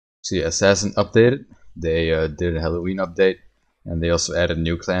See, Assassin updated. They did a Halloween update, and they also added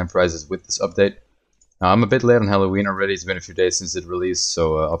new clan prizes with this update. Now, I'm a bit late on Halloween already. It's been a few days since it released,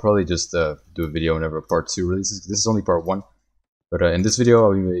 so I'll probably just do a video whenever part 2 releases. This is only part 1. But in this video,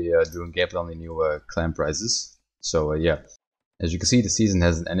 I'll be doing gameplay on the new clan prizes. So yeah, as you can see, the season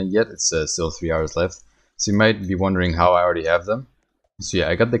hasn't ended yet. It's still 3 hours left. So you might be wondering how I already have them. So yeah,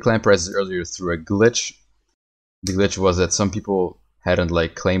 I got the clan prizes earlier through a glitch. The glitch was that some people hadn't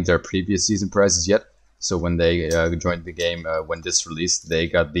like claimed their previous season prizes yet. So when they joined the game when this released, they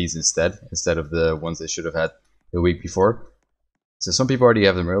got these instead of the ones they should have had the week before. So some people already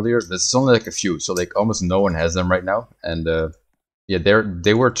have them earlier. This is only like a few, so like almost no one has them right now. And yeah,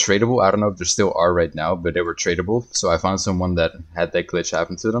 they were tradable. I don't know if they still are right now, but they were tradable. So I found someone that had that glitch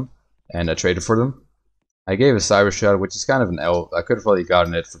happen to them, and I traded for them. I gave a cyber shot, which is kind of an L. I could have probably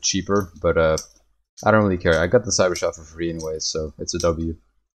gotten it for cheaper, but I don't really care. I got the cyber shot for free anyway, so it's a W.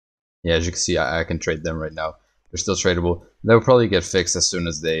 Yeah, as you can see, I can trade them right now. They're still tradable. They'll probably get fixed as soon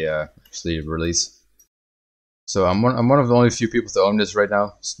as they actually release. So I'm one of the only few people to own this right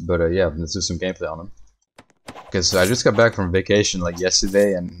now. But yeah, let's do some gameplay on them. Because I just got back from vacation like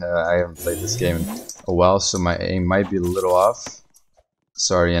yesterday, and I haven't played this game in a while, so my aim might be a little off.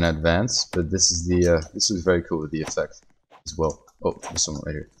 Sorry in advance, but this is the this is very cool with the effect as well. Oh, there's someone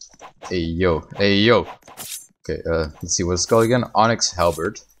right here. Hey yo, hey yo. Okay, let's see what's called again. Onyx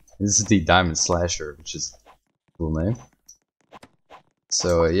Halberd. This is the Diamond Slasher, which is a cool name.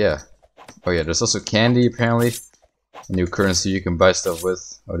 So yeah. Oh yeah, there's also candy apparently. A new currency you can buy stuff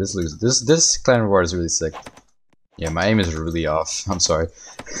with. Oh, this clan reward is really sick. Yeah, my aim is really off. I'm sorry.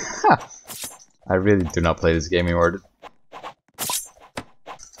 I really do not play this game anymore.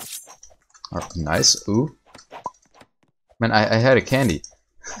 Oh, nice. Ooh. Man, I had a candy.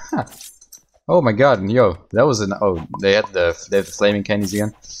 Oh my god, yo, that was an they have the flaming candies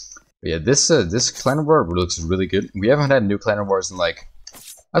again. But yeah, this clan reward looks really good. We haven't had new clan rewards in like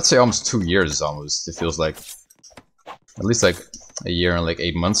I'd say almost 2 years almost, it feels like. At least like a year and like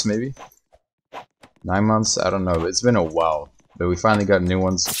 8 months maybe. 9 months, I don't know. It's been a while, but we finally got new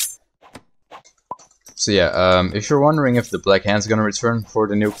ones. So yeah, if you're wondering if the Black Hand's gonna return for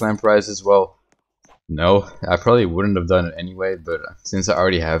the new clan prizes, well, no, I probably wouldn't have done it anyway. But since I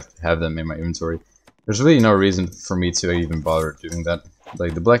already have them in my inventory, there's really no reason for me to even bother doing that.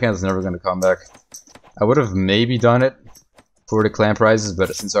 Like the Black Hand's never gonna come back. I would have maybe done it for the clan prizes,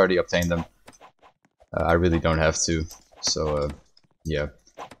 but since I already obtained them, I really don't have to. So yeah.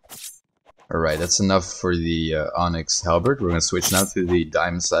 Alright, that's enough for the Onyx Halberd. We're going to switch now to the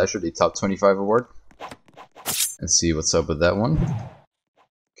Diamond Slasher, the top 25 award. And see what's up with that one.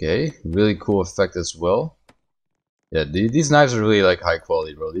 Okay, really cool effect as well. Yeah, these knives are really like high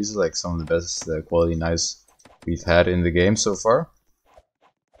quality, bro. These are like some of the best quality knives we've had in the game so far.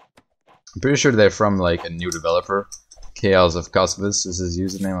 I'm pretty sure they're from like a new developer. Chaos of Cosmos is his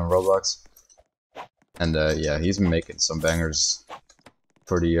username on Roblox. And yeah, he's been making some bangers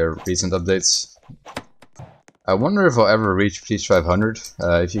for the recent updates. I wonder if I'll ever reach Peach 500.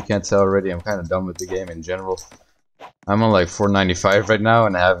 If you can't tell already, I'm kind of done with the game in general. I'm on like 495 right now,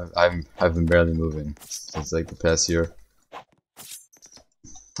 and I've been barely moving since like the past year.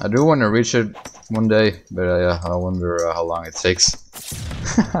 I do want to reach it one day, but I wonder how long it takes.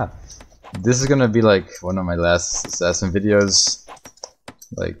 This is gonna be like one of my last Assassin videos,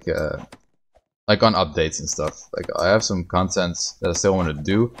 like on updates and stuff. Like I have some content that I still want to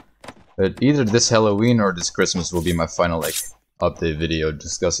do, but either this Halloween or this Christmas will be my final like update video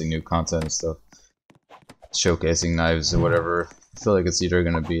discussing new content and stuff, showcasing knives or whatever. I feel like it's either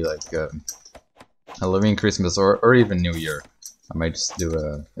gonna be like Halloween, Christmas, or even New Year. I might just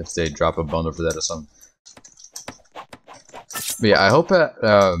do if they drop a bundle for that or something. But yeah, I hope that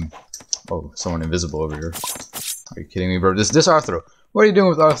oh, someone invisible over here. Are you kidding me, bro? This Arthro. What are you doing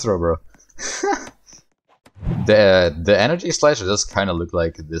with Arthro, bro? The energy slasher does kind of look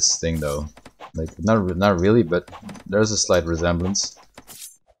like this thing though, like not really, but there's a slight resemblance.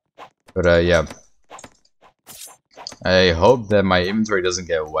 But yeah, I hope that my inventory doesn't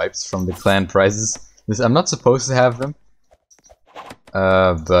get wiped from the clan prizes. I'm not supposed to have them,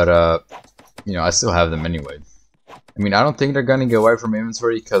 but you know, I still have them anyway. I mean, I don't think they're gonna get wiped from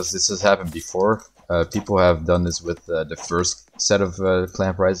inventory because this has happened before. People have done this with the first set of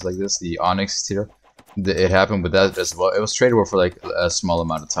clan prizes like this, the Onyx tier. It happened with that as well. It was tradable for like a small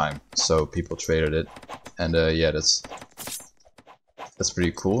amount of time, so people traded it, and yeah, that's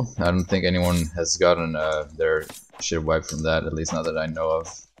pretty cool. I don't think anyone has gotten their shit wiped from that, at least not that I know of.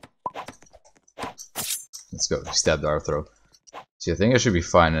 Let's go. We stabbed Arthro. See, I think I should be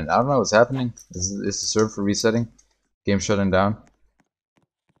fine, and I don't know what's happening. Is the server resetting? Game shutting down?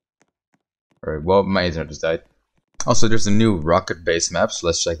 Alright, well, my internet just died. Also, there's a new Rocketbase map, so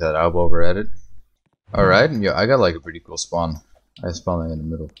let's check that out while we're at it. Alright, yeah, I got like a pretty cool spawn. I spawned in the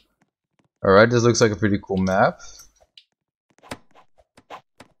middle. Alright, this looks like a pretty cool map.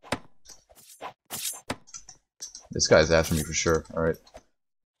 This guy's after me for sure. Alright.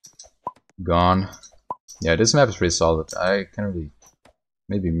 Gone. Yeah, this map is pretty solid. I can't really...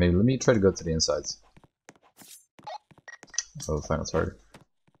 Maybe, let me try to go to the insides. Oh, final target.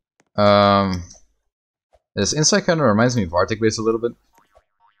 This inside kind of reminds me of Rocketbase a little bit.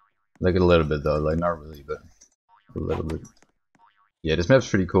 Like a little bit though, like not really, but a little bit. Yeah, this map's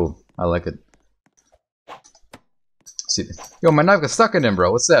pretty cool. I like it. See, yo, my knife got stuck in him,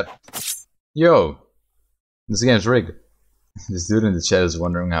 bro. What's that? Yo, this game's rigged. This dude in the chat is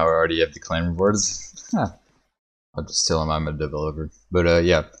wondering how I already have the clan rewards. I'll just tell him I'm a developer. But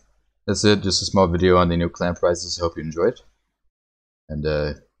yeah, that's it. Just a small video on the new clan prizes. Hope you enjoyed. And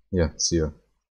yeah, see you.